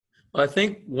Well, I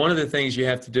think one of the things you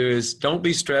have to do is don't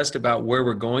be stressed about where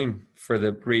we're going for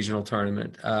the regional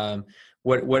tournament.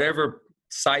 Whatever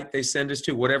site they send us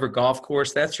to, whatever golf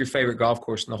course, that's your favorite golf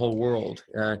course in the whole world.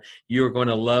 You're going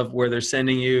to love where they're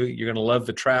sending you. You're going to love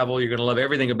the travel. You're going to love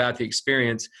everything about the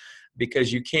experience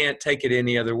because you can't take it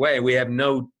any other way. We have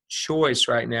no choice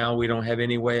right now. We don't have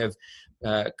any way of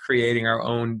creating our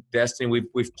own destiny.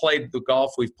 We've played the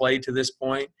golf we've played to this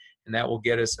point, and that will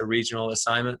get us a regional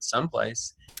assignment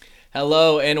someplace.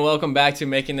 Hello and welcome back to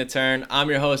Making the Turn. I'm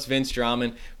your host, Vince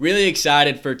Drummond. Really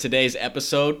excited for today's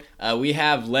episode. We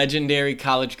have legendary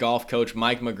college golf coach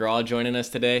Mike McGraw joining us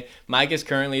today. Mike is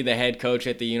currently the head coach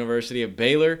at the University of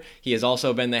Baylor. He has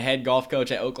also been the head golf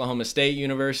coach at Oklahoma State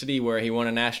University, where he won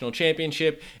a national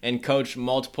championship and coached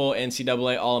multiple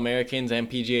NCAA All-Americans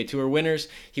and PGA Tour winners.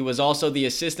 He was also the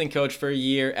assistant coach for a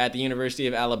year at the University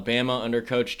of Alabama under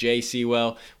Coach Jay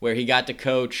Sewell, where he got to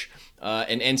coach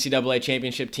an NCAA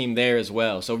championship team there as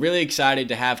well. So really excited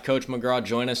to have Coach McGraw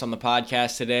join us on the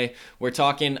podcast today. We're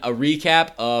talking a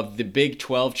recap of the Big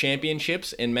 12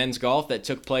 championships in men's golf that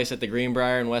took place at the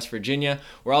Greenbrier in West Virginia.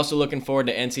 We're also looking forward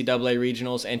to NCAA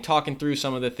regionals and talking through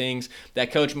some of the things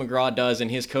that Coach McGraw does in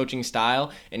his coaching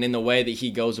style and in the way that he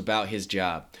goes about his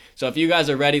job. So if you guys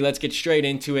are ready, let's get straight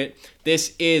into it.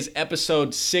 This is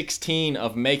episode 16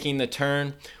 of Making the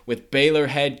Turn with Baylor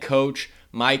head coach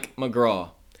Mike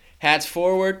McGraw. Hats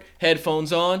forward,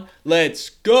 headphones on, let's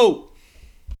go!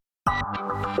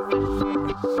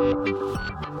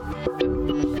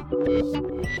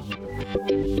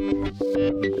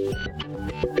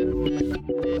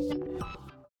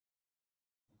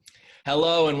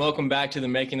 Hello and welcome back to the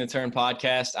Making the Turn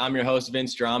podcast. I'm your host,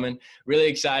 Vince Drummond. Really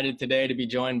excited today to be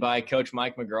joined by Coach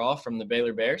Mike McGraw from the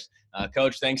Baylor Bears.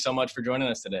 Coach, thanks so much for joining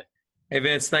us today. Hey,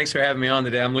 Vince, thanks for having me on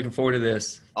today. I'm looking forward to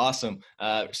this. Awesome.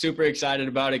 Super excited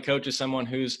about it. Coach is someone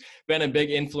who's been a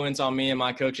big influence on me in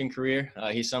my coaching career.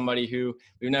 He's somebody who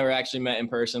we've never actually met in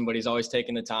person, but he's always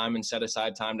taken the time and set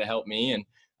aside time to help me and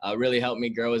really helped me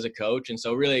grow as a coach. And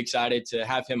so really excited to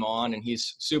have him on. And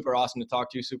he's super awesome to talk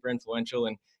to, super influential,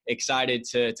 and excited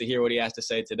to hear what he has to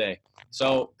say today.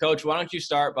 So, Coach, why don't you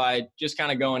start by just kind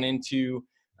of going into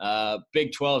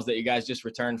Big 12s that you guys just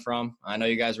returned from. I know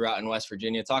you guys were out in West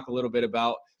Virginia. Talk a little bit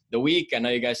about the week. I know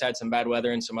you guys had some bad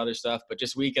weather and some other stuff, but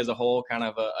just week as a whole, kind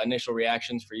of initial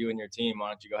reactions for you and your team. Why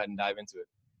don't you go ahead and dive into it?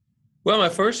 Well, my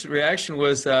first reaction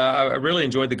was I really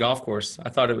enjoyed the golf course. I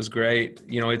thought it was great.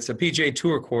 You know, it's a PGA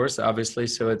Tour course, obviously,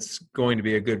 so it's going to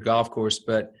be a good golf course.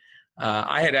 But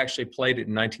I had actually played it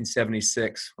in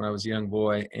 1976 when I was a young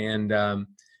boy, and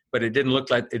but it did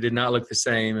not look the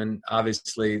same. And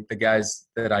obviously the guys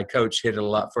that I coached hit it a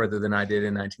lot further than I did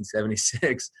in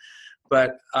 1976.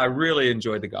 But I really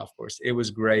enjoyed the golf course. It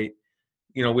was great.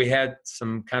 You know, we had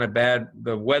some kind of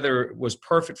the weather was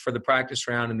perfect for the practice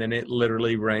round, and then it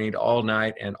literally rained all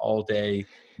night and all day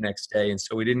next day. And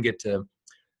so we didn't get to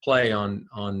play on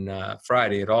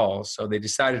Friday at all. So they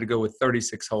decided to go with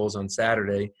 36 holes on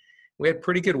Saturday. We had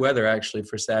pretty good weather, actually,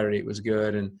 for Saturday. It was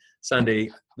good. And Sunday,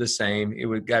 the same.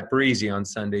 It got breezy on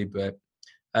Sunday. But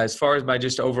as far as my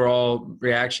just overall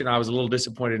reaction, I was a little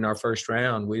disappointed in our first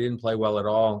round. We didn't play well at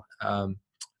all. I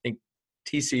think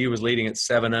TCU was leading at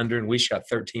 7 under, and we shot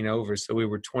 13 over. So we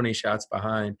were 20 shots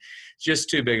behind. Just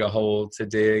too big a hole to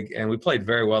dig. And we played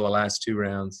very well the last 2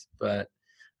 rounds. But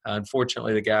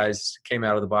unfortunately, the guys came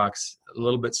out of the box a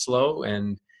little bit slow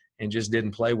and just didn't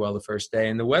play well the first day.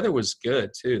 And the weather was good,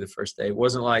 too, the first day. It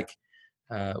wasn't like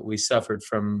we suffered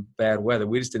from bad weather.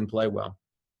 We just didn't play well.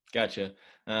 Gotcha.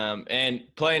 And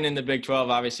playing in the Big 12,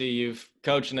 obviously you've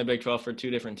coached in the Big 12 for 2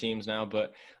 different teams now,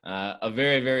 but a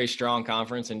very, very strong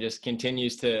conference and just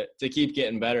continues to keep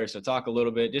getting better. So talk a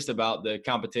little bit just about the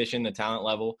competition, the talent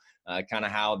level, kind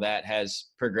of how that has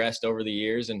progressed over the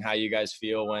years and how you guys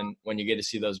feel when you get to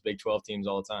see those Big 12 teams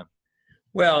all the time.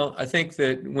 Well, I think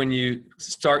that when you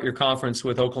start your conference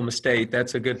with Oklahoma State,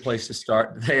 that's a good place to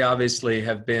start. They obviously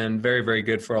have been very, very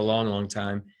good for a long, long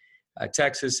time.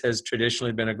 Texas has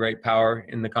traditionally been a great power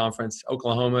in the conference.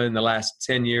 Oklahoma in the last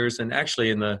 10 years, and actually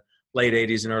in the late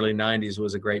 80s and early 90s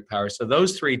was a great power. So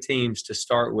those 3 teams to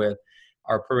start with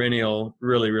are perennial,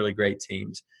 really, really great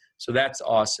teams. So that's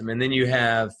awesome. And then you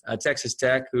have Texas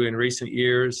Tech, who in recent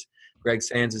years, Greg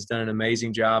Sands has done an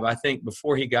amazing job. I think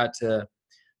before he got to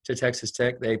Texas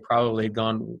Tech, they probably had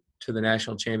gone to the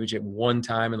national championship one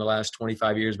time in the last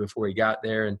 25 years before he got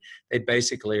there. And they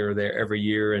basically are there every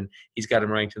year. And he's got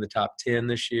them ranked in the top 10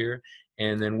 this year.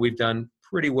 And then we've done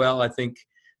pretty well. I think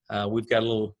we've got a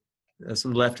little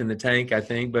some left in the tank, I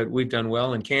think, but we've done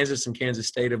well. And Kansas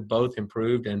State have both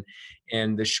improved.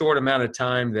 And the short amount of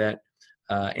time that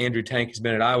Andrew Tank has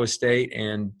been at Iowa State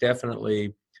and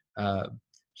definitely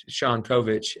Sean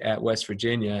Kovich at West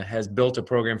Virginia, has built a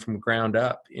program from ground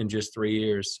up in just 3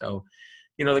 years. So,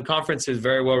 the conference is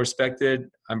very well respected.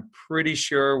 I'm pretty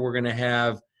sure we're going to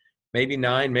have maybe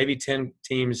 9, maybe 10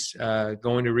 teams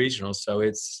going to regionals. So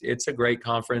it's a great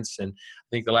conference. And I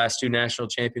think the last 2 national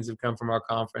champions have come from our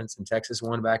conference, and Texas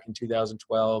won back in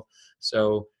 2012.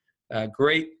 So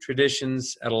great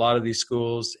traditions at a lot of these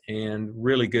schools and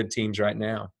really good teams right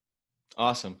now.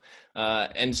 Awesome.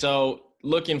 And so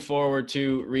looking forward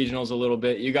to regionals a little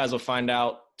bit, you guys will find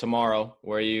out tomorrow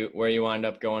where you wind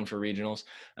up going for regionals.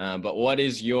 But what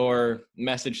is your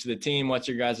message to the team? What's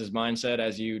your guys' mindset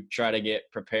as you try to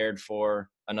get prepared for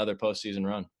another postseason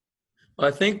run? Well,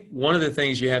 I think one of the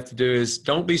things you have to do is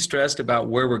don't be stressed about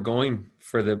where we're going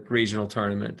for the regional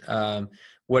tournament.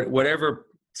 Whatever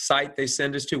site they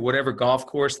send us to, whatever golf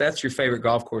course, that's your favorite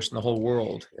golf course in the whole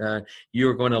world.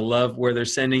 You're going to love where they're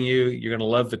sending you. You're going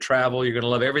to love the travel. You're going to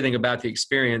love everything about the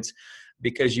experience,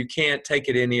 because you can't take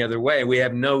it any other way. We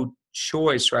have no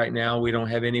choice right now. We don't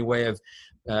have any way of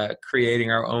creating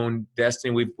our own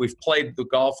destiny. We've played the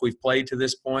golf we've played to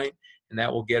this point, and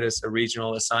that will get us a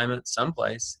regional assignment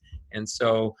someplace. And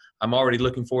so I'm already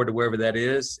looking forward to wherever that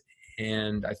is.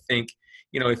 And I think,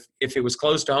 if it was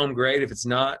close to home, great. If it's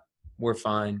not, we're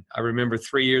fine. I remember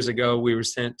 3 years ago, we were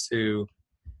sent to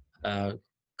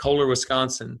Kohler,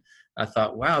 Wisconsin. I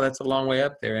thought, wow, that's a long way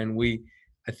up there. And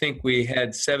I think we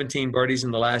had 17 birdies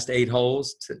in the last 8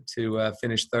 holes to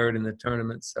finish third in the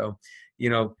tournament. So,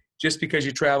 just because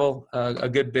you travel a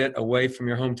good bit away from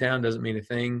your hometown doesn't mean a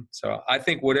thing. So I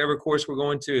think whatever course we're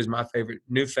going to is my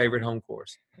new favorite home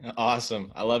course.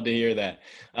 Awesome. I love to hear that.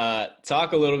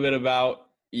 Talk a little bit about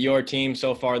your team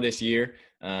so far this year,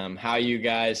 how you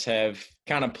guys have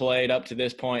kind of played up to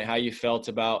this point, how you felt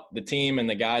about the team and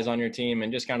the guys on your team,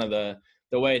 and just kind of the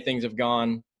way things have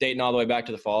gone, dating all the way back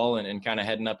to the fall and kind of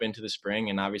heading up into the spring,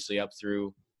 and obviously up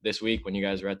through this week when you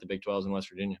guys are at the Big 12s in West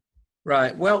Virginia.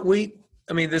 Right. Well,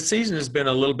 the season has been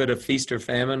a little bit of feast or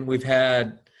famine. We've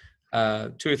had 2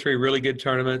 or 3 really good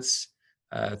tournaments,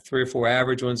 3 or 4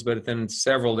 average ones, but then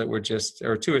several that were 2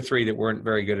 or 3 that weren't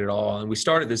very good at all. And we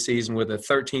started the season with a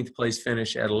 13th place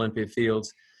finish at Olympia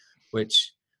Fields,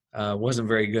 which wasn't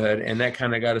very good. And that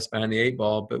kind of got us behind the 8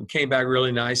 ball, but we came back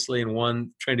really nicely and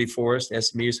won Trinity Forest,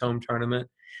 SMU's home tournament.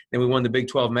 Then we won the Big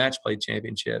 12 Match Play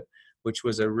Championship, which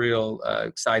was a real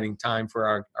exciting time for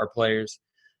our players.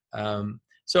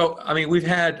 So, we've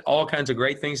had all kinds of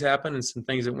great things happen and some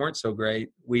things that weren't so great.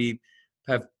 We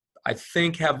have,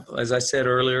 as I said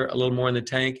earlier, a little more in the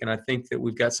tank, and I think that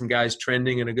we've got some guys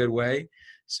trending in a good way.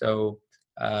 So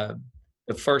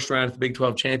the first round of the Big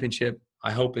 12 Championship,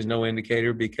 I hope, is no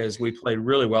indicator, because we played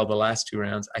really well the last 2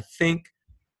 rounds. I think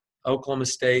Oklahoma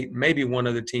State, maybe one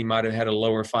other team might have had a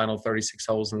lower final 36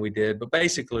 holes than we did. But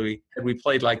basically, had we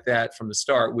played like that from the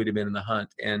start, we'd have been in the hunt.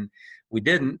 And we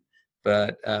didn't.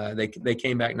 But they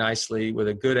came back nicely with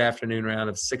a good afternoon round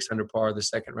of 6 under par the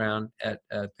second round at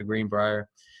the Greenbrier.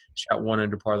 Shot 1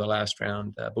 under par the last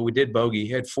round. But we did bogey.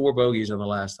 He had 4 bogeys on the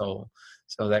last hole.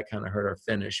 So that kind of hurt our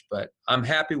finish. But I'm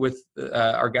happy with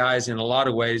our guys in a lot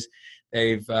of ways.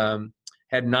 They've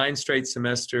had 9 straight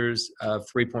semesters of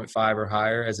 3.5 or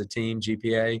higher as a team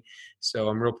GPA. So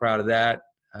I'm real proud of that.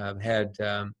 I've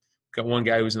got one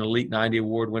guy who was an Elite 90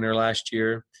 award winner last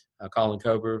year, Colin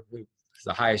Kober, who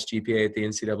the highest GPA at the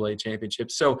NCAA championship.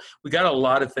 So we got a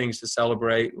lot of things to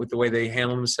celebrate with the way they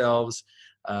handle themselves,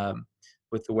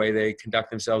 with the way they conduct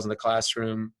themselves in the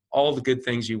classroom, all the good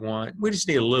things you want. We just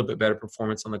need a little bit better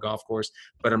performance on the golf course,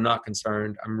 but I'm not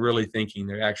concerned. I'm really thinking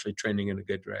they're actually trending in a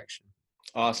good direction.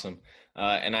 Awesome.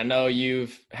 And I know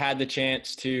you've had the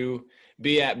chance to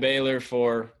be at Baylor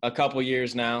for a couple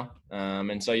years now.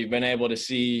 And so you've been able to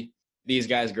see these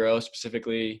guys grow,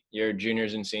 specifically your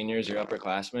juniors and seniors, your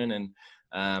upperclassmen. And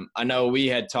I know we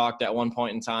had talked at one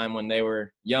point in time when they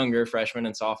were younger, freshman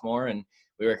and sophomore, and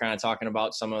we were kind of talking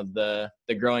about some of the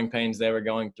growing pains they were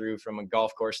going through from a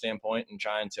golf course standpoint and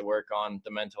trying to work on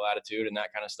the mental attitude and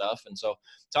that kind of stuff. And so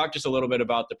talk just a little bit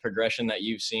about the progression that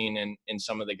you've seen in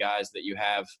some of the guys that you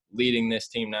have leading this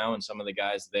team now and some of the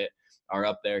guys that are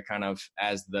up there kind of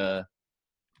as the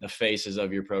faces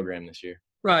of your program this year.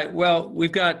 Right. Well,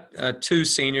 we've got 2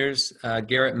 seniors,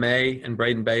 Garrett May and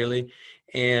Braden Bailey.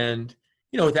 And,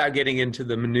 without getting into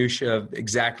the minutia of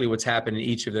exactly what's happened in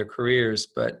each of their careers,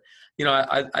 but,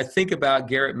 I think about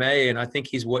Garrett May, and I think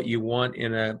he's what you want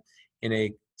in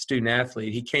a student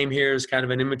athlete. He came here as kind of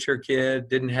an immature kid,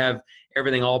 didn't have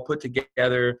everything all put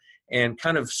together, and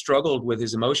kind of struggled with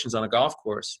his emotions on a golf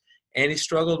course. And he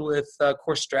struggled with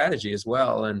course strategy as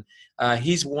well. And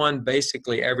he's won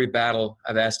basically every battle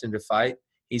I've asked him to fight.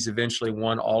 He's eventually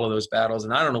won all of those battles.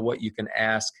 And I don't know what you can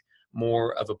ask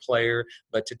more of a player,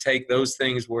 but to take those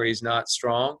things where he's not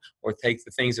strong, or take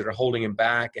the things that are holding him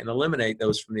back and eliminate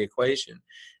those from the equation.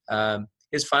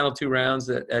 His final 2 rounds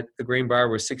at the Greenbrier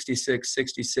were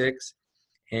 66-66,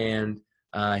 and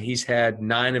he's had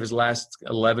 9 of his last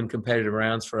 11 competitive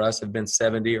rounds for us have been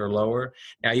 70 or lower.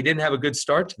 Now, he didn't have a good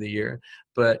start to the year,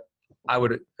 but I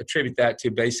would attribute that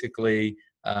to basically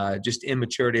just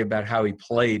immaturity about how he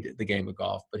played the game of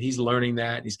golf. But he's learning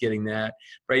that. He's getting that.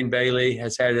 Braden Bailey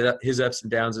has had his ups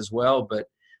and downs as well, but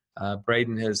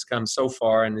Braden has come so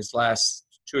far in his last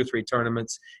 2 or 3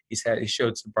 tournaments. He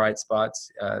showed some bright spots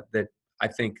that I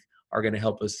think are going to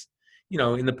help us,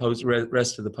 in the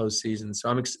rest of the postseason. So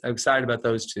I'm excited about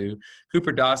those 2.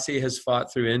 Cooper Dossie has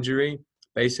fought through injury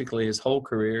basically his whole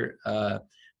career,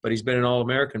 but he's been an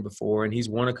All-American before, and he's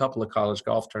won a couple of college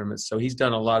golf tournaments. So he's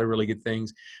done a lot of really good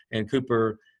things. And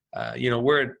Cooper,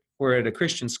 we're at a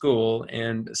Christian school,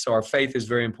 and so our faith is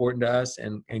very important to us,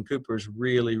 and Cooper's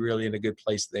really, really in a good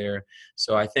place there.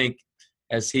 So I think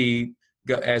as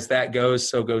that goes,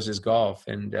 so goes his golf,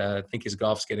 and I think his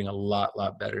golf's getting a lot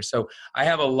better. So I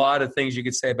have a lot of things you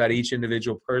could say about each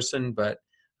individual person, but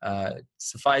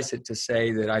suffice it to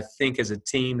say that I think as a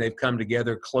team they've come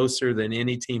together closer than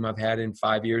any team I've had in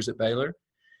 5 years at Baylor.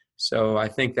 So I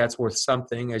think that's worth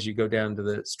something as you go down to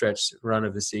the stretch run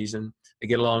of the season. They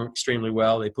get along extremely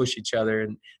well. They push each other,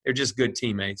 and they're just good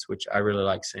teammates, which I really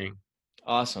like seeing.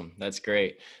 Awesome. That's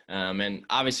great. And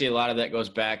obviously a lot of that goes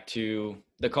back to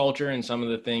the culture and some of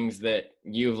the things that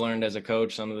you've learned as a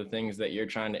coach, some of the things that you're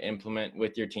trying to implement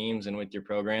with your teams and with your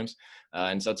programs.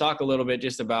 And so talk a little bit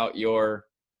just about your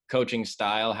coaching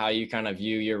style, how you kind of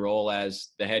view your role as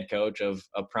the head coach of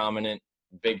a prominent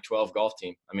Big 12 golf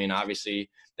team. I mean, obviously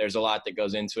there's a lot that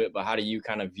goes into it, but how do you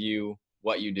kind of view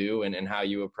what you do and how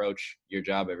you approach your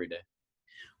job every day?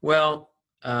 Well,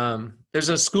 there's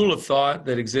a school of thought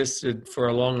that existed for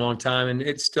a long time, and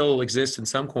it still exists in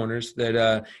some corners,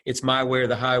 that it's my way or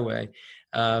the highway.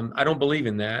 I don't believe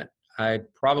in that. I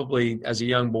probably, as a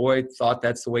young boy, thought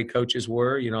that's the way coaches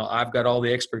were. I've got all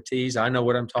the expertise. I know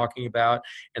what I'm talking about,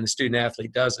 and the student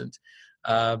athlete doesn't.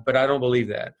 But I don't believe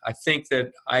that. I think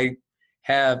that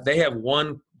they have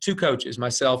 2 coaches,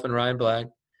 myself and Ryan Black,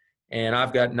 and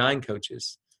I've got 9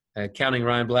 coaches. Counting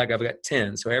Ryan Black, I've got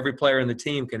 10. So every player in the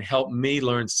team can help me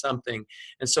learn something.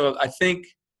 And so I think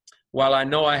while I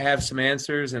know I have some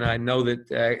answers, and I know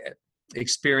that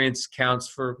experience counts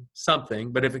for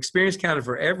something, but if experience counted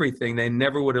for everything, they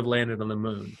never would have landed on the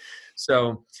moon.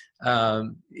 So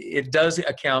it does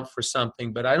account for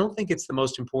something, but I don't think it's the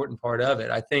most important part of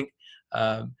it. I think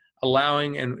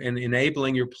allowing and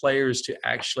enabling your players to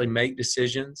actually make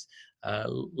decisions,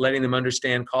 letting them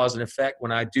understand cause and effect.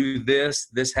 When I do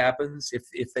this happens.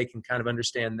 If they can kind of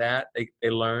understand that, they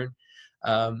learn.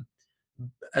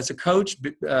 As a coach,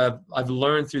 I've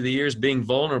learned through the years being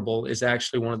vulnerable is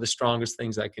actually one of the strongest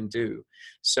things I can do.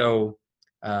 So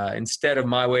instead of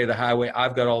my way or the highway,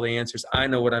 I've got all the answers. I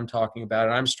know what I'm talking about,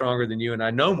 and I'm stronger than you, and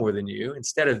I know more than you.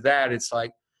 Instead of that, it's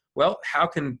like, well, how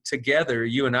can together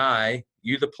you and I,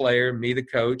 you the player, me the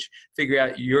coach, figure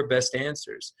out your best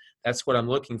answers? That's what I'm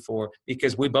looking for,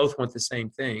 because we both want the same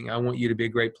thing. I want you to be a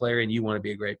great player, and you want to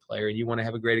be a great player, and you want to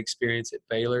have a great experience at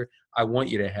Baylor. I want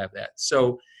you to have that.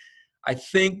 So I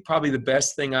think probably the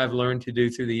best thing I've learned to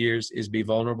do through the years is be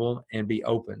vulnerable and be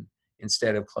open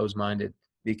instead of closed-minded,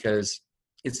 because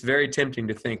it's very tempting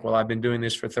to think, well, I've been doing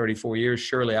this for 34 years.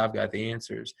 Surely I've got the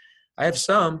answers. I have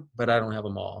some, but I don't have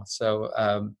them all. So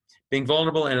being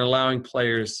vulnerable and allowing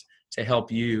players to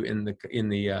help you in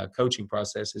the coaching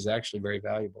process is actually very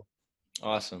valuable.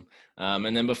 Awesome.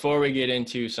 And then before we get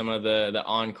into some of the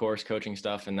on-course coaching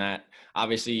stuff and that,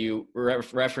 obviously you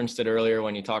referenced it earlier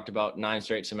when you talked about 9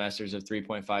 straight semesters of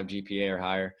 3.5 GPA or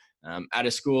higher. At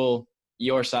a school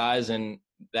your size and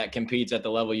that competes at the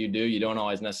level you do, you don't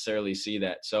always necessarily see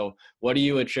that. So what do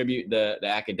you attribute the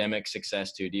academic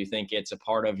success to? Do you think it's a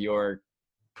part of your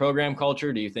program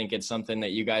culture? Do you think it's something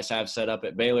that you guys have set up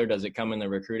at Baylor? Does it come in the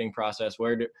recruiting process?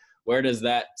 Where does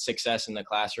that success in the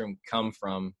classroom come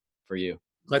from for you?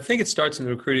 I think it starts in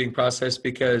the recruiting process,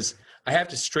 because I have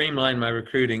to streamline my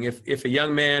recruiting. If a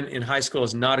young man in high school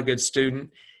is not a good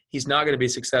student, he's not going to be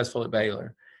successful at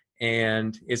Baylor,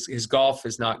 and his golf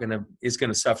is going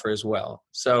to suffer as well.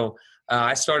 So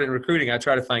I started in recruiting. I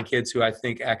try to find kids who I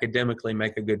think academically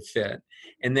make a good fit.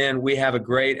 And then we have a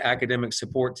great academic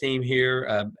support team here.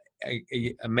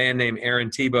 A man named Aaron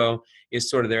Tebow is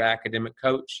sort of their academic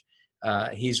coach.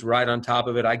 He's right on top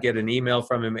of it. I get an email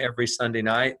from him every Sunday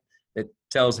night that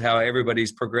tells how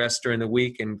everybody's progressed during the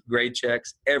week, and grade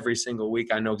checks every single week.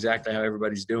 I know exactly how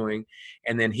everybody's doing.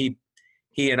 And then he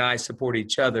and I support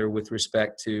each other with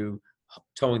respect to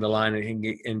towing the line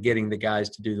and getting the guys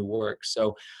to do the work.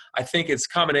 So I think it's a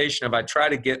combination of, I try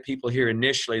to get people here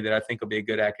initially that I think will be a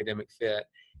good academic fit,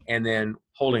 and then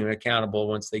holding them accountable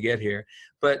once they get here.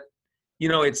 But,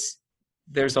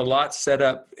 there's a lot set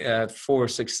up for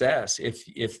success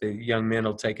if the young men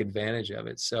will take advantage of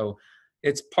it. So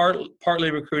it's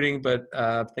partly recruiting, but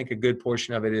I think a good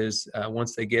portion of it is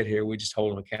once they get here, we just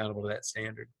hold them accountable to that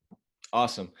standard.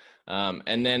 Awesome.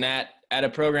 And then at a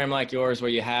program like yours,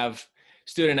 where you have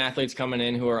student athletes coming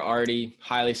in who are already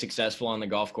highly successful on the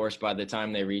golf course by the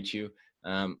time they reach you,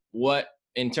 what,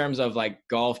 in terms of like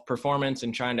golf performance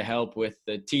and trying to help with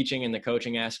the teaching and the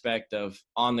coaching aspect of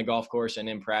on the golf course and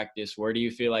in practice, where do you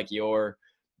feel like your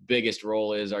biggest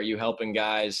role is? Are you helping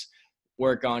guys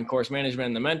work on course management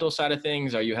and the mental side of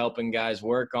things? Are you helping guys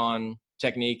work on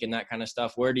technique and that kind of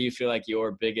stuff? Where do you feel like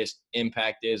your biggest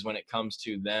impact is when it comes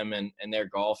to them and their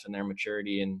golf and their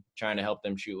maturity and trying to help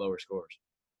them shoot lower scores?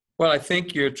 Well, I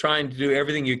think you're trying to do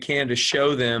everything you can to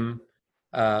show them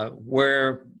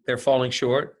where they're falling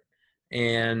short.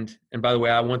 And by the way,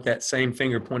 I want that same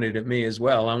finger pointed at me as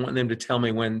well. I want them to tell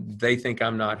me when they think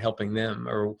I'm not helping them,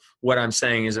 or what I'm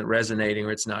saying isn't resonating,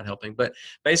 or it's not helping. But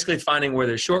basically finding where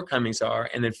their shortcomings are,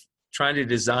 and then trying to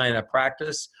design a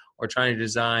practice, or trying to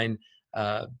design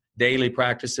daily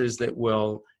practices that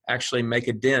will actually make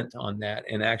a dent on that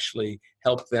and actually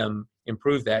help them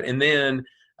improve that. And then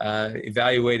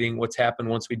evaluating what's happened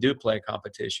once we do play a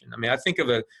competition. I mean, I think of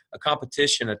a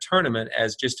competition, a tournament,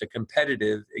 as just a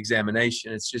competitive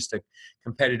examination. It's just a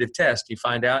competitive test. You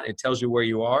find out, it tells you where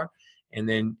you are, and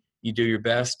then you do your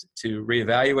best to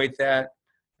reevaluate that.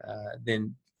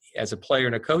 Then as a player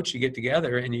and a coach, you get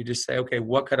together and you just say, okay,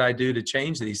 what could I do to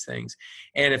change these things?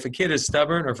 And if a kid is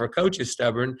stubborn, or if a coach is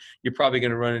stubborn, you're probably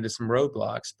going to run into some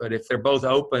roadblocks. But if they're both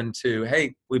open to,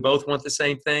 hey, we both want the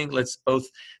same thing, let's both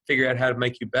figure out how to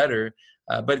make you better.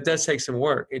 But it does take some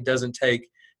work. It doesn't take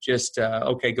just,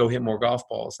 okay, go hit more golf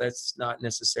balls. That's not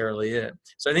necessarily it.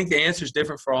 So I think the answer is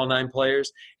different for all 9 players,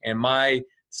 and my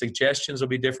suggestions will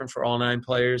be different for all 9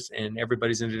 players, and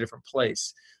everybody's in a different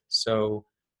place. So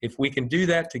if we can do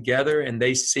that together and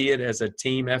they see it as a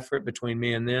team effort between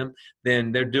me and them,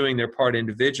 then they're doing their part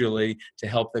individually to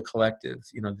help the collective,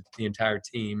 the entire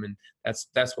team. And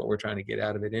that's what we're trying to get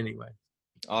out of it anyway.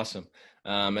 Awesome.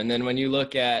 And then when you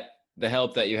look at the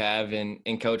help that you have in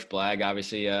Coach Blagg,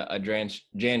 obviously a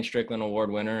Jan Strickland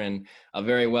Award winner and a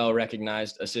very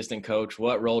well-recognized assistant coach,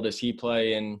 what role does he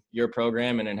play in your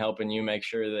program and in helping you make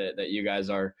sure that you guys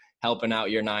are helping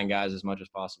out your 9 guys as much as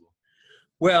possible?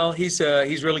 Well, he's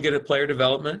really good at player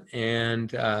development,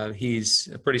 and he's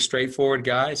a pretty straightforward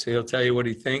guy. So he'll tell you what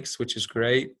he thinks, which is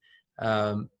great.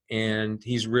 And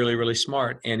he's really, really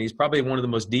smart. And he's probably one of the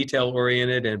most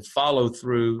detail-oriented and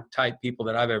follow-through type people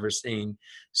that I've ever seen.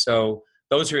 So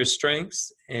those are his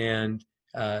strengths, and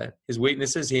his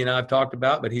weaknesses he and I have talked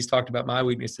about, but he's talked about my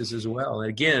weaknesses as well.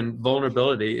 And again,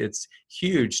 vulnerability, it's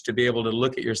huge to be able to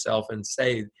look at yourself and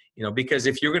say, because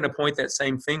if you're going to point that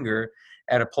same finger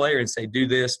at a player and say, do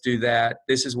this, do that,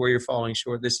 this is where you're falling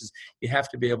short, you have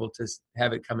to be able to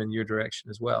have it come in your direction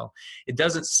as well. It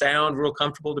doesn't sound real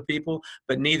comfortable to people,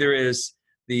 but neither is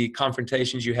the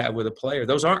confrontations you have with a player.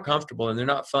 Those aren't comfortable and they're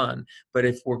not fun. But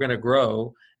if we're going to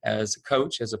grow as a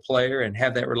coach, as a player, and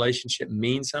have that relationship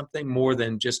mean something more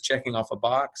than just checking off a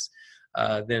box,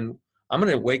 then I'm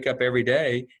going to wake up every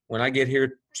day when I get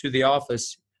here to the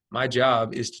office. My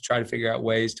job is to try to figure out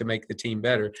ways to make the team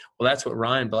better. Well, that's what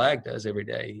Ryan Blagg does every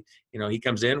day. He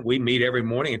comes in, we meet every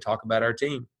morning and talk about our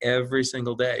team every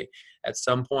single day. At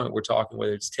some point, we're talking,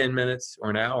 whether it's 10 minutes or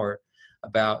an hour,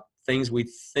 about things we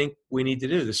think we need to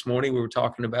do. This morning, we were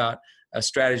talking about a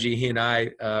strategy he and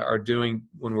I are doing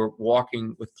when we're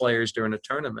walking with players during a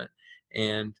tournament.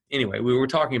 And anyway, we were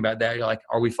talking about that. You're like,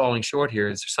 are we falling short here?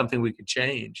 Is there something we could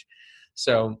change?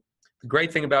 So the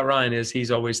great thing about Ryan is he's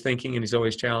always thinking and he's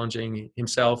always challenging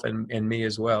himself and me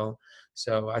as well.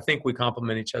 So I think we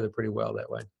complement each other pretty well that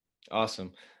way.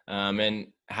 Awesome. And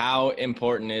how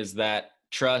important is that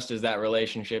trust, is that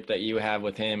relationship that you have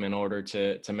with him in order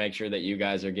to make sure that you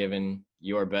guys are giving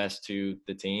your best to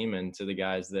the team and to the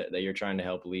guys that you're trying to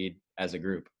help lead as a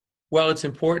group? Well, it's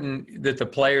important that the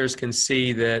players can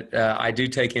see that I do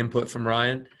take input from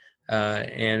Ryan,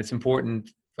 and it's important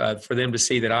for them to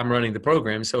see that I'm running the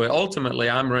program. So ultimately,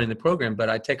 I'm running the program, but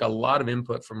I take a lot of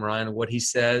input from Ryan and what he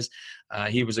says.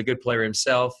 He was a good player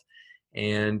himself,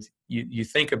 and you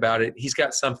think about it, he's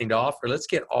got something to offer. Let's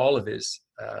get all of his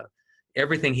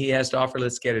everything he has to offer.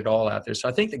 Let's get it all out there. So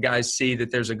I think the guys see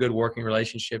that there's a good working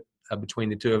relationship between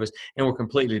the two of us, and we're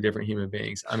completely different human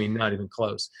beings. I mean, not even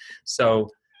close. So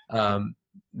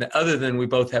other than we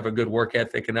both have a good work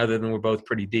ethic and other than we're both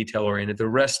pretty detail oriented, the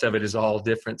rest of it is all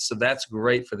different. So that's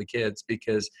great for the kids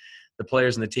because the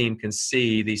players and the team can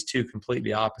see these two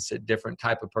completely opposite, different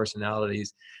type of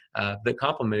personalities that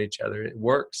complement each other. It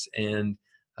works. And,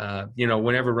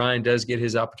 whenever Ryan does get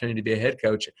his opportunity to be a head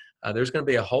coach, there's going to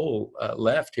be a hole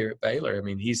left here at Baylor. I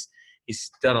mean, he's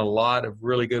done a lot of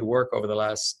really good work over the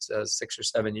last 6 or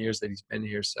 7 years that he's been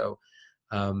here. So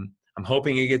I'm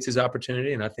hoping he gets his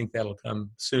opportunity, and I think that'll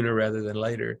come sooner rather than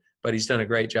later. But he's done a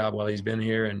great job while he's been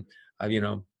here. And,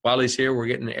 while he's here, we're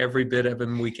getting every bit of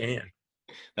him we can.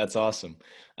 That's awesome.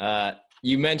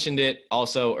 You mentioned it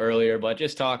also earlier, but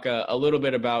just talk a little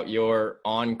bit about your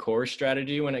on-course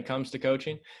strategy when it comes to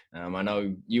coaching. I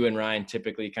know you and Ryan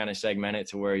typically kind of segment it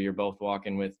to where you're both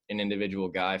walking with an individual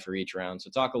guy for each round. So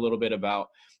talk a little bit about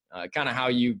kind of how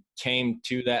you came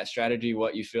to that strategy,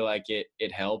 what you feel like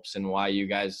it helps, and why you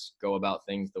guys go about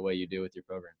things the way you do with your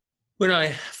program. When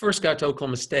I first got to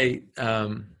Oklahoma State,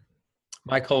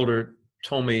 Mike Holder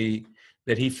told me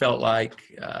that he felt like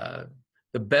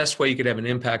the best way you could have an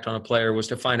impact on a player was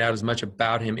to find out as much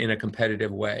about him in a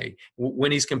competitive way. When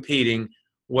he's competing,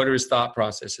 what are his thought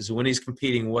processes? When he's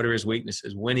competing, what are his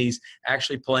weaknesses? When he's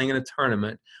actually playing in a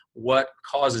tournament, what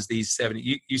causes these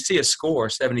 70? You see a score,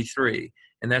 73,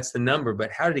 and that's the number,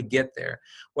 but how did he get there?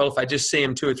 Well, if I just see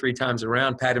him 2 or 3 times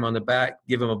around, pat him on the back,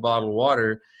 give him a bottle of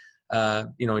water, and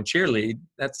cheerlead,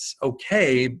 that's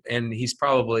okay, and he's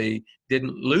probably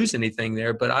didn't lose anything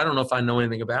there, but I don't know if I know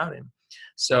anything about him.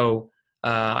 So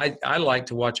I like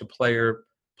to watch a player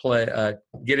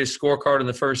get his scorecard on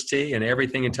the first tee and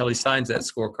everything until he signs that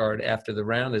scorecard after the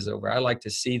round is over. I like to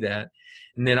see that.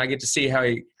 And then I get to see how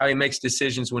he makes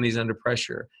decisions when he's under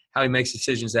pressure, how he makes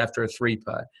decisions after a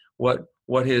 3-putt,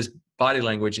 what his body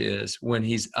language is when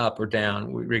he's up or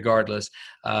down, regardless.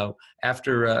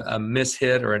 After a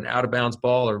mishit or an out-of-bounds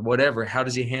ball or whatever, how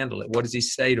does he handle it? What does he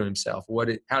say to himself?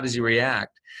 How does he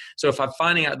react? So if I'm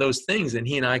finding out those things, then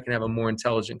he and I can have a more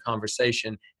intelligent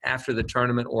conversation after the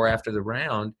tournament or after the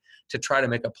round to try to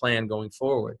make a plan going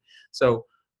forward. So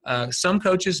some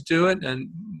coaches do it, and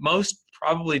most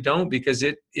probably don't because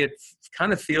it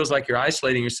kind of feels like you're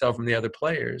isolating yourself from the other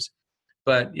players.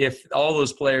 But if all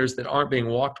those players that aren't being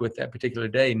walked with that particular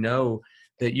day know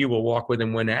that you will walk with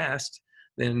them when asked,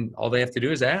 then all they have to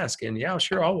do is ask. And, yeah,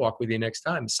 sure, I'll walk with you next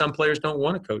time. Some players don't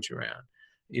want to coach around,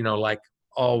 like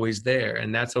always there,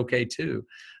 and that's okay too.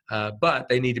 But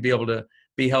they need to be able to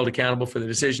be held accountable for the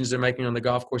decisions they're making on the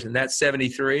golf course. And that's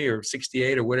 73 or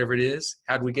 68 or whatever it is.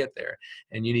 How do we get there?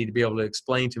 And you need to be able to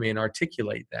explain to me and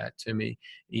articulate that to me,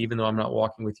 even though I'm not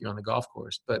walking with you on the golf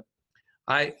course. But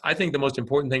I think the most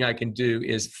important thing I can do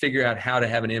is figure out how to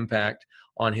have an impact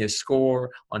on his score,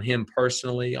 on him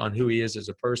personally, on who he is as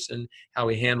a person, how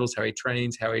he handles, how he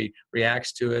trains, how he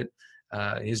reacts to it,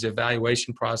 his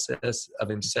evaluation process of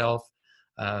himself.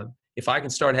 If I can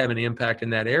start having an impact in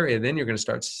that area, then you're going to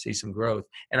start to see some growth.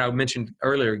 And I mentioned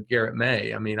earlier Garrett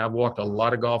May. I mean, I've walked a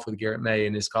lot of golf with Garrett May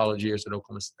in his college years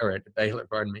at Baylor,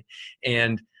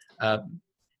 and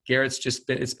Garrett's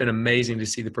it's been amazing to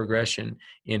see the progression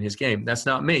in his game. That's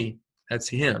not me, that's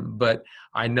him. But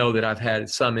I know that I've had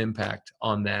some impact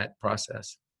on that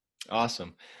process.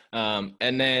 Awesome.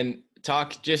 And then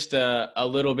talk just a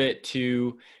little bit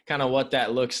to kind of what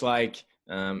that looks like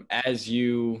as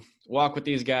you walk with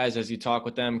these guys, as you talk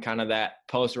with them, kind of that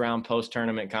post-round,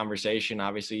 post-tournament conversation.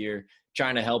 Obviously, you're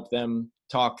trying to help them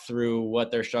talk through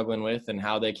what they're struggling with and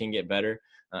how they can get better.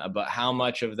 But how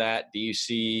much of that do you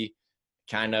see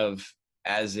kind of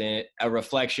as a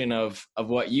reflection of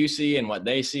what you see and what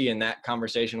they see in that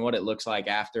conversation, what it looks like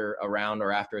after a round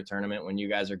or after a tournament when you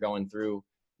guys are going through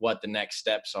what the next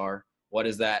steps are? What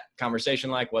is that conversation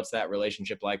like? What's that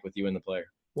relationship like with you and the player?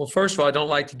 Well, first of all, I don't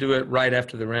like to do it right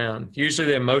after the round. Usually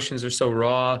the emotions are so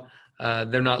raw,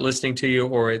 they're not listening to you,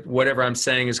 or whatever I'm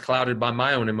saying is clouded by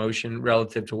my own emotion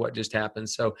relative to what just happened.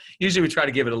 So usually we try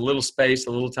to give it a little space,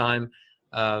 a little time.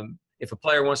 If a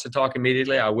player wants to talk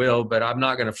immediately, I will, but I'm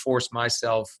not going to force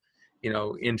myself,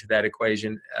 into that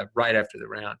equation right after the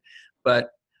round. But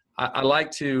I like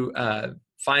to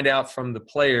find out from the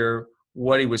player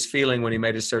what he was feeling when he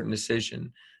made a certain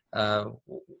decision.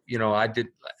 I did,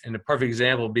 and a perfect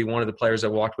example would be one of the players I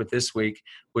walked with this week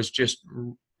was just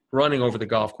running over the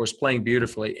golf course, playing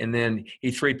beautifully, and then he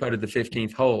 3-putted the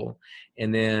 15th hole,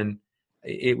 and then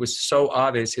it was so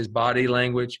obvious, his body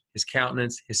language, his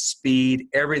countenance, his speed,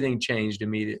 everything changed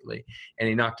immediately. And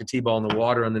he knocked a tee ball in the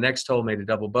water on the next hole, made a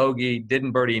double bogey,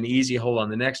 didn't birdie an easy hole on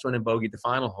the next one, and bogeyed the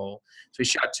final hole. So he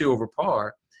shot 2 over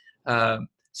par.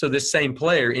 So this same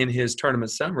player in his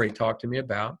tournament summary talked to me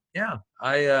about,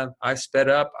 I sped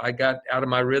up. I got out of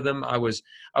my rhythm. I was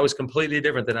completely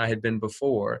different than I had been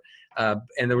before. And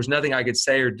there was nothing I could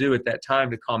say or do at that time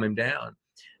to calm him down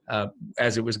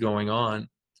as it was going on.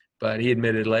 But he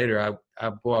admitted later,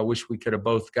 I wish we could have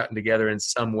both gotten together in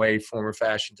some way, form, or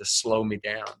fashion to slow me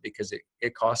down, because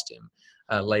it cost him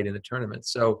late in the tournament.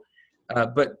 So,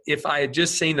 but if I had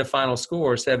just seen the final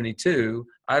score, 72,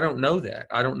 I don't know that.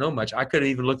 I don't know much. I could have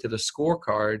even looked at a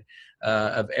scorecard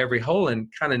of every hole and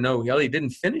kind of know, well, he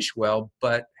didn't finish well,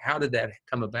 but how did that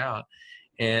come about?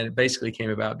 And it basically came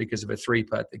about because of a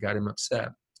 3-putt that got him upset.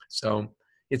 So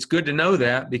it's good to know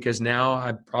that, because now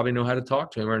I probably know how to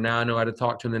talk to him, or now I know how to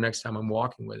talk to him the next time I'm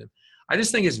walking with him. I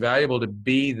just think it's valuable to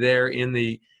be there in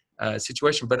the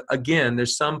situation. But again,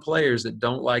 there's some players that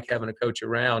don't like having a coach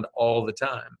around all the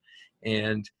time.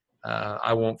 And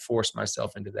I won't force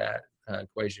myself into that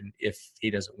equation if he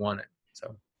doesn't want it.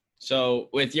 So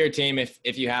with your team, if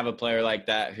you have a player like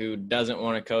that who doesn't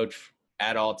want to coach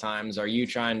at all times, are you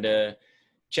trying to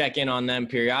check in on them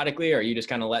periodically, or are you just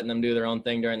kind of letting them do their own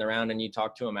thing during the round and you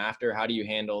talk to them after? How do you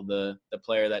handle the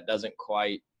player that doesn't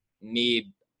quite need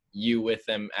you with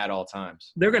them at all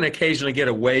times? They're going to occasionally get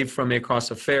a wave from me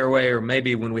across a fairway, or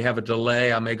maybe when we have a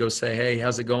delay, I may go say, hey,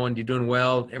 how's it going? You doing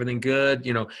well? Everything good?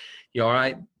 You all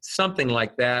right? Something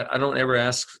like that. I don't ever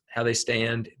ask how they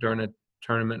stand during a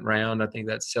tournament round. I think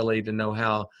that's silly to know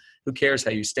who cares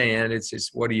how you stand? It's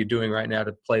just, what are you doing right now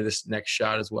to play this next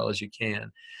shot as well as you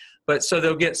can? But so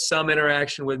they'll get some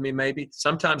interaction with me maybe.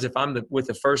 Sometimes if I'm with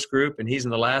the first group and he's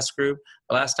in the last group,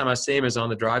 the last time I see him is on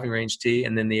the driving range tee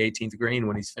and then the 18th green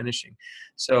when he's finishing.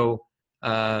 So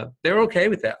they're okay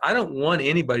with that. I don't want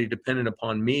anybody dependent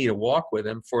upon me to walk with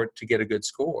him to get a good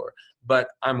score. But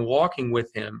I'm walking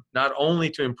with him not only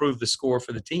to improve the score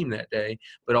for the team that day,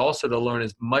 but also to learn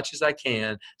as much as I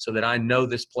can so that I know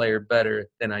this player better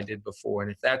than I did before.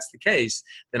 And if that's the case,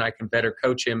 then I can better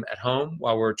coach him at home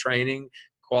while we're training,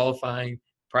 qualifying,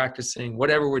 practicing,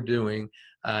 whatever we're doing,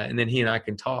 and then he and I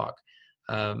can talk.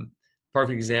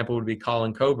 Perfect example would be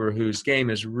Colin Kober, whose game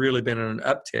has really been on an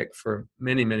uptick for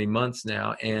many, many months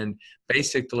now. And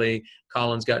basically,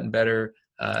 Colin's gotten better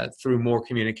through more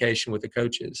communication with the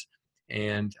coaches.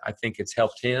 And I think it's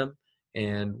helped him.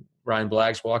 And Ryan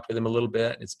Blagg's walked with him a little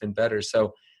bit, and it's been better.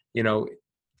 So,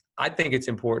 I think it's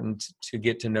important to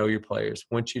get to know your players.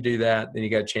 Once you do that, then you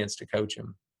got a chance to coach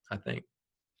them, I think.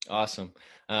 Awesome.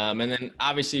 And then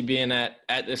obviously being at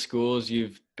the schools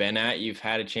you've been at, you've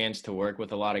had a chance to work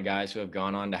with a lot of guys who have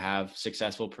gone on to have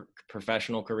successful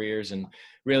professional careers and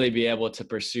really be able to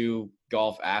pursue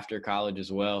golf after college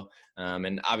as well.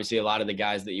 And obviously a lot of the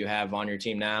guys that you have on your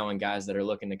team now and guys that are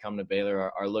looking to come to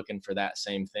Baylor are looking for that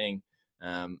same thing.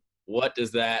 What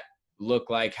does that look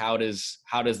like? How does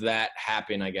that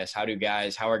happen, I guess?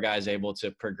 How are guys able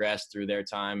to progress through their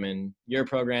time in your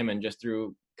program and just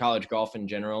through college golf in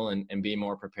general and be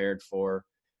more prepared for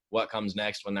what comes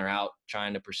next when they're out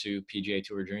trying to pursue PGA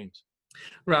Tour dreams?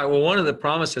 Right. Well, one of the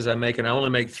promises I make, and I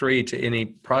only make 3 to any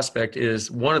prospect,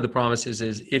 is one of the promises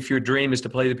is if your dream is to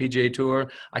play the PGA Tour,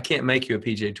 I can't make you a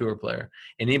PGA Tour player.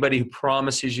 And anybody who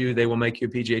promises you they will make you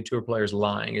a PGA Tour player is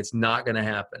lying. It's not going to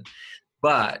happen.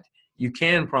 But you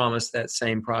can promise that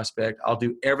same prospect, I'll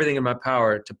do everything in my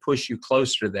power to push you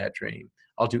closer to that dream.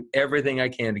 I'll do everything I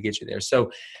can to get you there.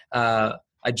 So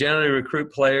I generally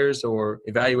recruit players or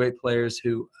evaluate players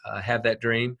who have that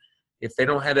dream. If they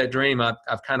don't have that dream,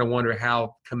 I've kind of wondered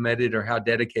how committed or how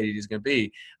dedicated he's going to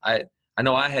be. I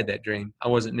know I had that dream. I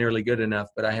wasn't nearly good enough,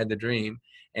 but I had the dream.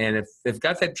 And if they've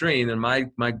got that dream, then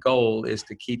my goal is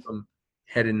to keep them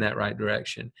headed in that right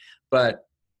direction. But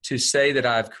to say that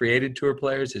I've created tour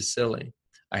players is silly.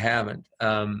 I haven't.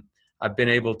 I've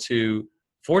been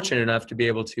fortunate enough to be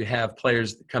able to have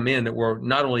players that come in that were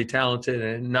not only talented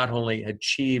and not only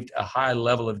achieved a high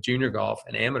level of junior golf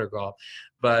and amateur golf,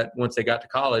 but once they got to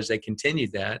college, they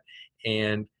continued that.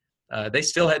 And they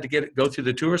still had to go through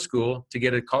the tour school to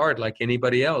get a card like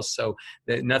anybody else. So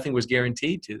that nothing was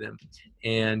guaranteed to them.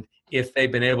 And if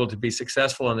they've been able to be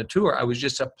successful on the tour, I was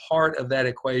just a part of that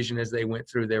equation as they went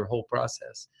through their whole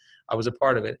process. I was a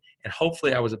part of it. And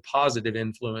hopefully I was a positive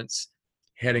influence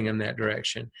heading in that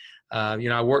direction.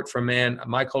 I worked for a man,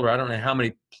 Mike Holder. I don't know how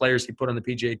many players he put on the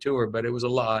PGA Tour, but it was a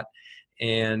lot.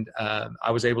 And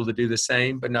I was able to do the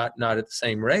same, but not at the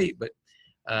same rate.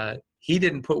 But he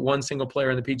didn't put one single player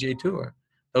on the PGA Tour.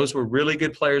 Those were really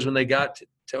good players when they got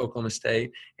to Oklahoma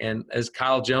State. And as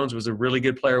Kyle Jones was a really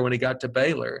good player when he got to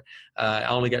Baylor. I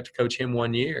only got to coach him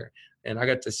 1 year. And I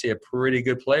got to see a pretty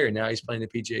good player. Now he's playing the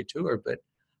PGA Tour. But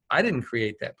I didn't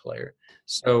create that player.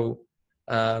 So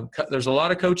There's a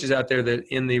lot of coaches out there that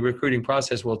in the recruiting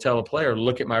process will tell a player,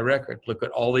 look at my record, look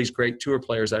at all these great tour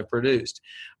players I've produced.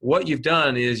 What you've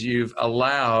done is you've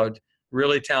allowed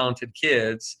really talented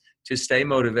kids to stay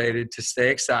motivated, to stay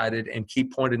excited, and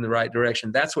keep pointing in the right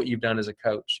direction. That's what you've done as a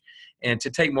coach. And to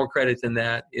take more credit than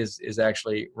that is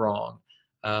actually wrong.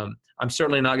 I'm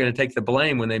certainly not going to take the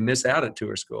blame when they miss out at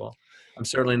tour school. I'm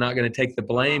certainly not going to take the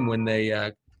blame when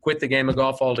they quit the game of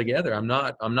golf altogether. I'm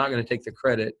not going to take the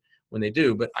credit when they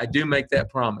do, but I do make that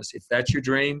promise. If that's your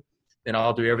dream, then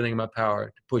I'll do everything in my power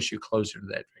to push you closer to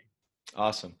that dream.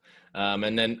 Awesome.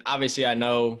 And then obviously I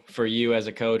know for you as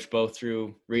a coach, both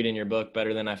through reading your book,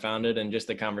 Better Than I Found It, and just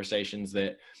the conversations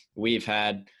that we've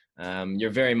had, you're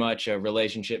very much a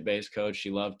relationship-based coach.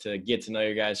 You love to get to know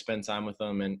your guys, spend time with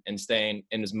them, and stay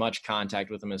in as much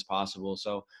contact with them as possible.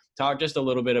 So talk just a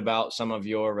little bit about some of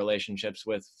your relationships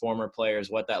with former players,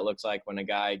 what that looks like when a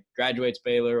guy graduates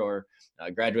Baylor or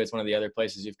graduates one of the other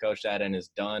places you've coached at and is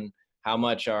done. How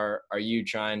much are you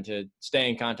trying to stay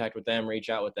in contact with them, reach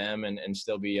out with them, and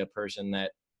still be a person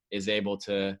that is able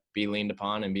to be leaned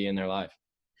upon and be in their life?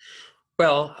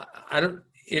 Well,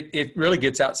 it really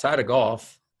gets outside of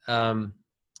golf.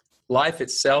 Life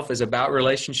itself is about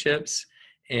relationships,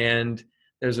 and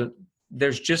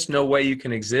there's just no way you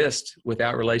can exist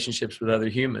without relationships with other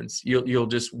humans. You'll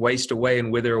just waste away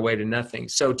and wither away to nothing.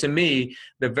 So to me,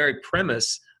 the very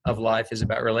premise of life is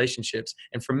about relationships.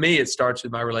 And for me, it starts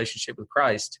with my relationship with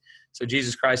Christ. So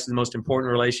Jesus Christ is the most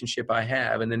important relationship I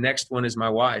have. And the next one is my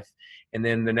wife. And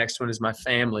then the next one is my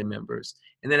family members.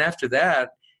 And then after that,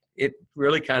 it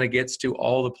really kind of gets to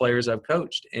all the players I've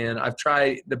coached. And I've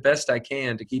tried the best I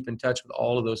can to keep in touch with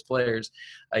all of those players,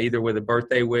 either with a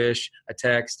birthday wish, a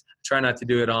text. I try not to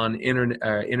do it on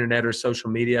internet or social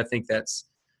media. I think that's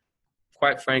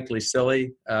quite frankly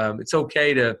silly. It's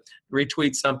okay to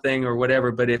retweet something or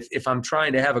whatever, but if I'm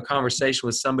trying to have a conversation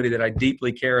with somebody that I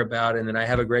deeply care about and that I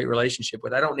have a great relationship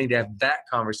with, I don't need to have that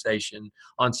conversation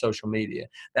on social media.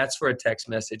 That's for a text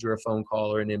message or a phone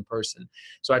call or an in-person.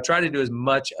 So I try to do as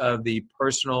much of the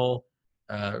personal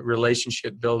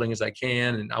relationship building as I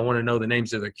can, and I want to know the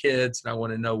names of their kids, and I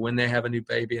want to know when they have a new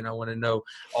baby, and I want to know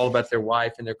all about their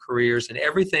wife and their careers and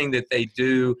everything that they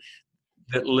do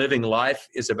that living life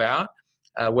is about.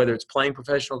 Whether it's playing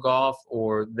professional golf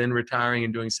or then retiring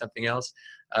and doing something else.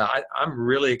 I'm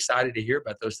really excited to hear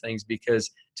about those things because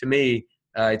to me,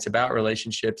 it's about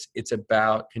relationships. It's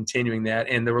about continuing that.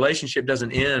 And the relationship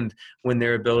doesn't end when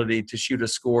their ability to shoot a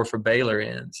score for Baylor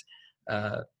ends.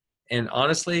 And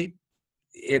honestly,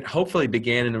 it hopefully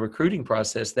began in the recruiting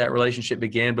process. That relationship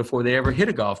began before they ever hit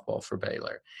a golf ball for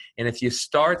Baylor. And if you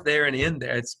start there and end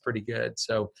there, it's pretty good.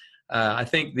 So I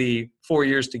think the 4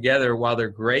 years together, while they're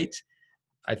great,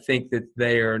 I think that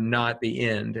they are not the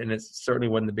end, and it certainly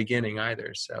wasn't the beginning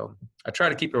either. So I try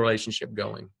to keep a relationship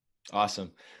going.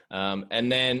 Awesome.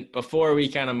 And then before we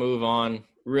kind of move on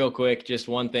real quick, just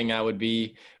one thing I would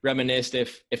be remiss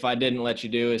if I didn't let you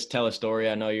do is tell a story.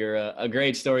 I know you're a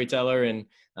great storyteller and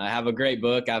have a great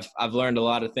book. I've learned a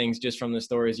lot of things just from the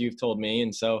stories you've told me.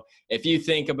 And so if you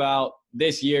think about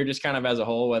this year, just kind of as a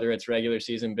whole, whether it's regular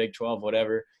season, Big 12,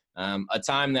 whatever, a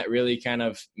time that really kind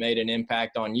of made an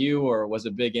impact on you or was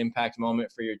a big impact moment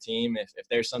for your team, if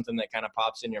there's something that kind of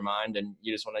pops in your mind and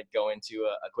you just want to go into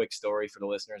a quick story for the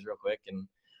listeners real quick.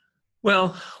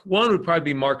 Well, one would probably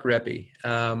be Mark Reppy.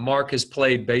 Mark has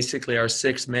played basically our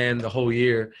sixth man the whole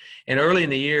year. And early in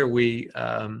the year, we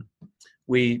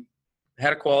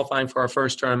had a qualifying for our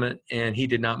first tournament, and he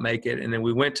did not make it. And then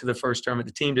we went to the first tournament.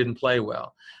 The team didn't play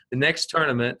well. The next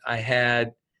tournament, I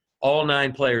had all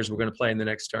 9 players were going to play in the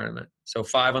next tournament. So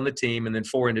 5 on the team and then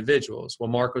 4 individuals. Well,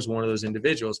 Mark was one of those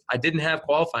individuals. I didn't have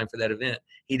qualifying for that event.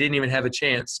 He didn't even have a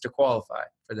chance to qualify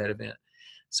for that event.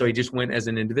 So he just went as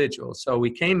an individual. So we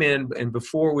came in, and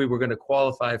before we were going to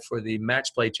qualify for the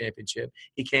match play championship,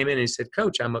 he came in and he said,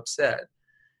 "Coach, I'm upset."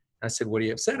 I said, "What are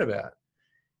you upset about?"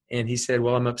 And he said,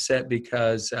 "Well, I'm upset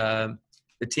because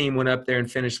the team went up there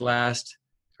and finished last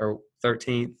or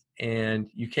 13th. And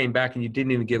you came back and you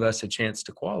didn't even give us a chance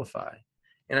to qualify."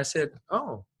 And I said,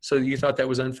 "Oh, so you thought that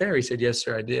was unfair?" He said, "Yes,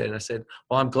 sir, I did." And I said,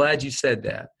 "Well, I'm glad you said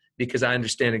that because I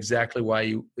understand exactly why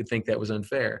you would think that was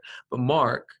unfair. But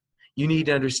Mark, you need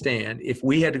to understand, if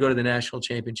we had to go to the national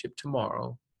championship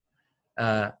tomorrow,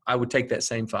 I would take that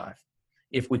same 5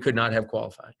 if we could not have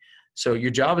qualifying. So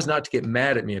your job is not to get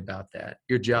mad at me about that.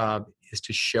 Your job is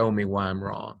to show me why I'm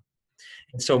wrong."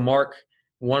 And so Mark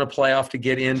won a playoff to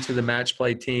get into the match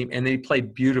play team, and then he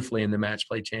played beautifully in the match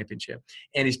play championship.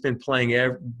 And he's been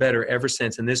playing better ever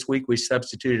since. And this week we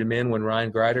substituted him in when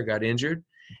Ryan Greider got injured,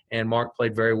 and Mark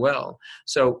played very well.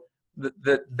 So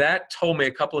that told me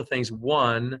a couple of things.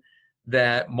 One,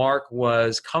 that Mark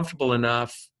was comfortable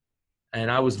enough and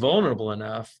I was vulnerable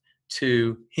enough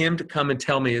to him to come and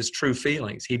tell me his true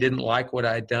feelings. He didn't like what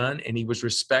I'd done, and he was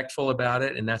respectful about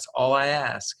it, and that's all I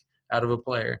ask out of a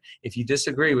player. If you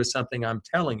disagree with something I'm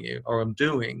telling you or I'm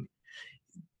doing,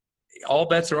 all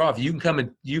bets are off. You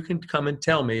can come and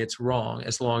tell me it's wrong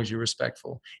as long as you're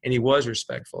respectful. And he was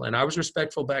respectful, and I was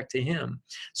respectful back to him.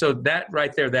 So that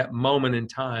right there, that moment in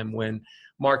time when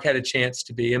Mark had a chance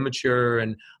to be immature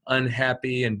and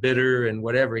unhappy and bitter and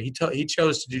whatever, he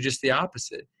chose to do just the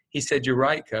opposite. He said, "You're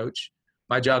right, coach.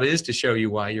 My job is to show you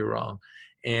why you're wrong."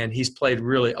 And he's played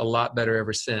really a lot better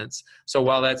ever since. So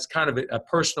while that's kind of a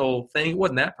personal thing, it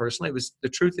wasn't that personal. The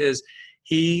truth is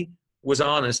he was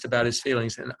honest about his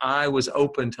feelings, and I was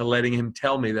open to letting him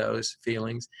tell me those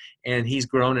feelings. And he's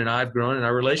grown and I've grown, and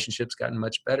our relationship's gotten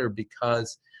much better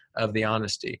because of the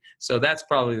honesty. So that's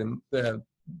probably the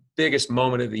biggest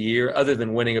moment of the year, other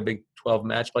than winning a Big 12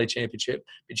 match play championship.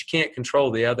 But you can't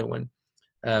control the other one.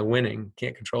 Winning,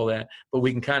 can't control that, but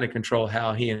we can kind of control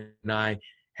how he and I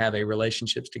have a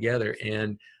relationships together.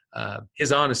 And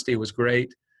his honesty was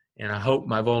great, and I hope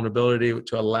my vulnerability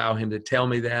to allow him to tell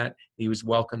me that he was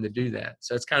welcome to do that.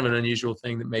 So it's kind of an unusual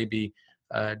thing that maybe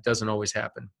doesn't always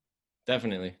happen.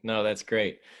 Definitely. No, that's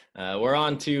great. We're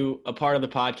on to a part of the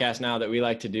podcast now that we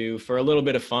like to do for a little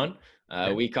bit of fun.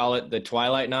 Okay. We call it the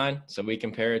Twilight Nine. So we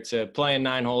compare it to playing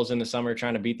 9 holes in the summer,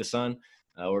 trying to beat the sun.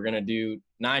 We're going to do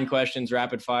 9 questions,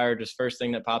 rapid fire, just first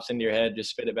thing that pops into your head,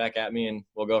 just spit it back at me and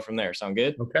we'll go from there. Sound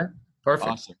good? Okay, perfect.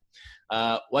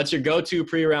 Awesome. What's your go-to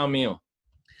pre-round meal?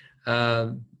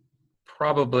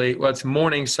 Probably, it's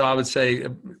morning, so I would say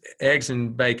eggs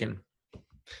and bacon.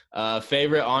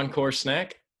 Favorite on-course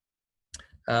snack?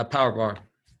 Power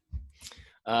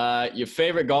bar. Your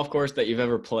favorite golf course that you've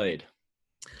ever played?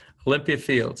 Olympia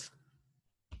Fields.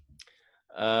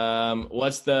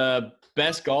 What's the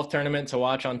best golf tournament to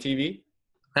watch on TV?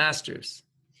 Masters.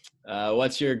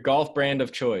 What's your golf brand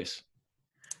of choice?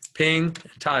 Ping,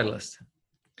 Titleist.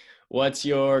 What's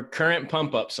your current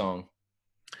pump-up song?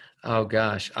 Oh,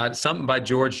 gosh. Something by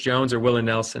George Jones or Willie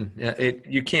Nelson.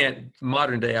 You can't,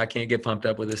 modern day, I can't get pumped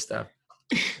up with this stuff.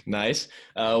 Nice.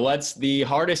 What's the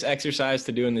hardest exercise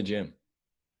to do in the gym?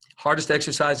 Hardest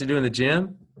exercise to do in the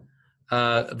gym?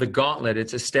 The gauntlet.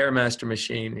 It's a Stairmaster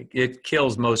machine. It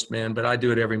kills most men, but I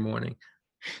do it every morning.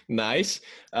 Nice.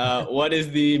 What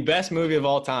is the best movie of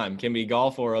all time? Can be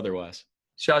golf or otherwise.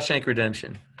 Shawshank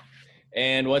Redemption.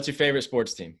 And what's your favorite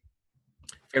sports team?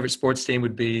 Favorite sports team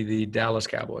would be the Dallas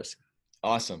Cowboys.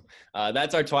 Awesome.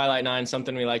 That's our Twilight Nine,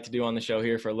 something we like to do on the show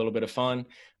here for a little bit of fun.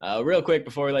 Real quick,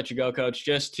 before we let you go, Coach,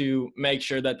 just to make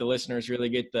sure that the listeners really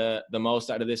get the most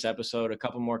out of this episode, a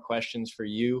couple more questions for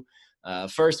you.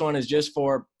 First one is just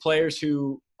for players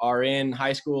who are in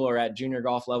high school or at junior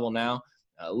golf level now,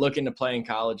 looking to play in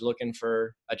college, looking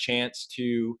for a chance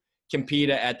to compete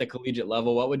at the collegiate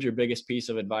level. What would your biggest piece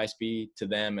of advice be to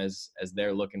them as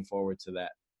they're looking forward to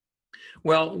that?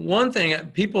 Well, one thing,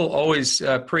 people always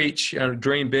preach,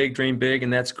 dream big,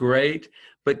 and that's great.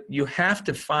 But you have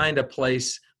to find a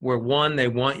place where, one, they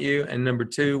want you, and number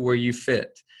 2, where you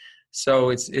fit. So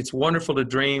it's wonderful to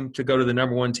dream to go to the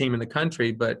number 1 team in the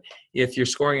country, but if your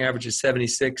scoring average is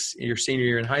 76 your senior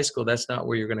year in high school, that's not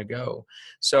where you're going to go.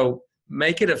 So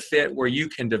make it a fit where you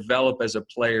can develop as a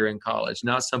player in college,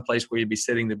 not someplace where you'd be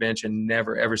sitting the bench and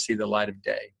never, ever see the light of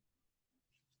day.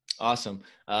 Awesome.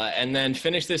 And then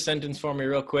finish this sentence for me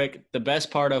real quick. The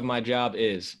best part of my job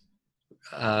is?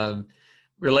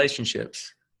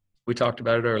 Relationships. We talked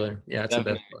about it earlier. Yeah, it's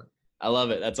Definitely. The best part. I love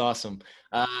it. That's awesome.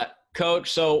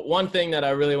 Coach, so one thing that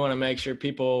I really want to make sure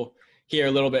people hear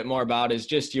a little bit more about is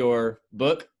just your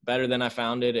book, Better Than I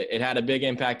Found It. It had a big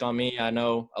impact on me. I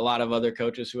know a lot of other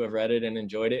coaches who have read it and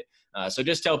enjoyed it. So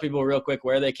just tell people real quick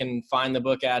where they can find the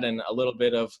book at and a little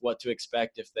bit of what to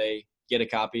expect if they get a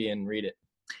copy and read it.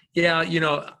 Yeah,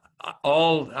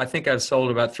 I think I've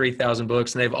sold about 3,000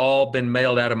 books, and they've all been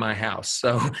mailed out of my house.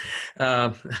 So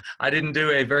I didn't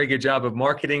do a very good job of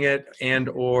marketing it,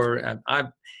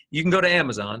 you can go to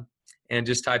Amazon and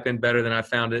just type in Better Than I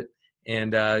Found It,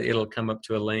 and it'll come up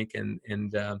to a link. And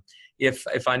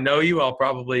if I know you, I'll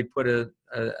probably put a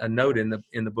note in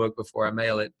the book before I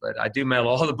mail it. But I do mail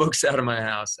all the books out of my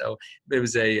house, so it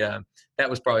was that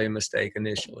was probably a mistake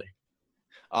initially.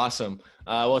 Awesome.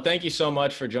 Well, thank you so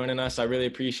much for joining us. I really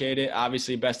appreciate it.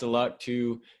 Obviously, best of luck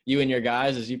to you and your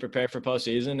guys as you prepare for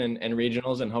postseason and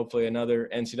regionals and hopefully another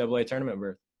NCAA tournament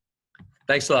berth.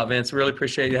 Thanks a lot, Vince. Really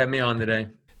appreciate you having me on today.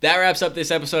 That wraps up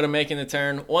this episode of Making the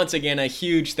Turn. Once again, a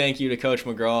huge thank you to Coach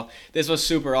McGraw. This was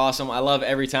super awesome. I love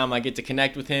every time I get to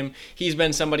connect with him. He's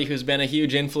been somebody who's been a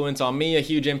huge influence on me, a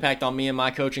huge impact on me in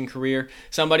my coaching career,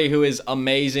 somebody who is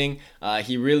amazing.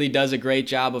 He really does a great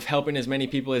job of helping as many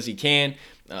people as he can.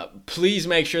 Please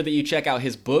make sure that you check out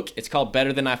his book. It's called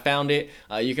Better Than I Found It.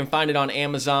 You can find it on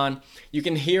Amazon. You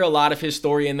can hear a lot of his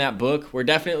story in that book. We're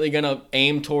definitely going to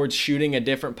aim towards shooting a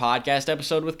different podcast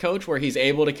episode with Coach where he's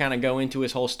able to kind of go into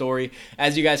his whole story.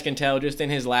 As you guys can tell, just in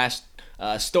his last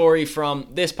story from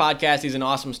this podcast, he's an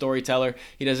awesome storyteller.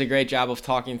 He does a great job of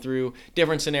talking through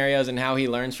different scenarios and how he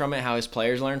learns from it, how his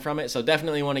players learn from it. So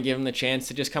definitely want to give him the chance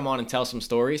to just come on and tell some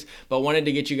stories. But wanted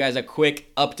to get you guys a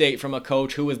quick update from a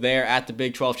coach who was there at the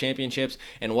Big 12 championships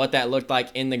and what that looked like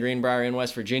in the Greenbrier in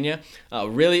West Virginia.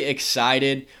 Really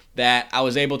excited that I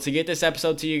was able to get this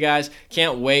episode to you guys.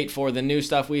 Can't wait for the new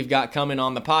stuff we've got coming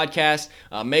on the podcast.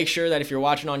 Make sure that if you're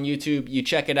watching on YouTube, you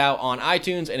check it out on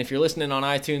iTunes. And if you're listening on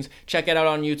iTunes, check it out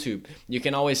on YouTube. You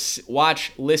can always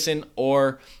watch, listen,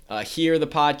 or hear the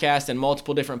podcast in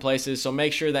multiple different places. So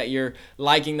make sure that you're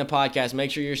liking the podcast. Make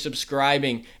sure you're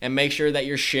subscribing. And make sure that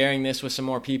you're sharing this with some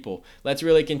more people. Let's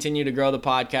really continue to grow the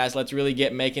podcast. Let's really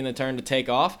get Making the Turn to take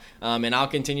off. And I'll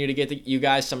continue to get you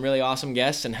guys some really awesome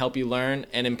guests and help you learn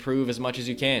and improve as much as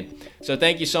you can. So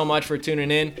thank you so much for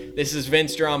tuning in. This is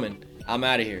Vince Drummond. I'm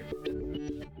out of here.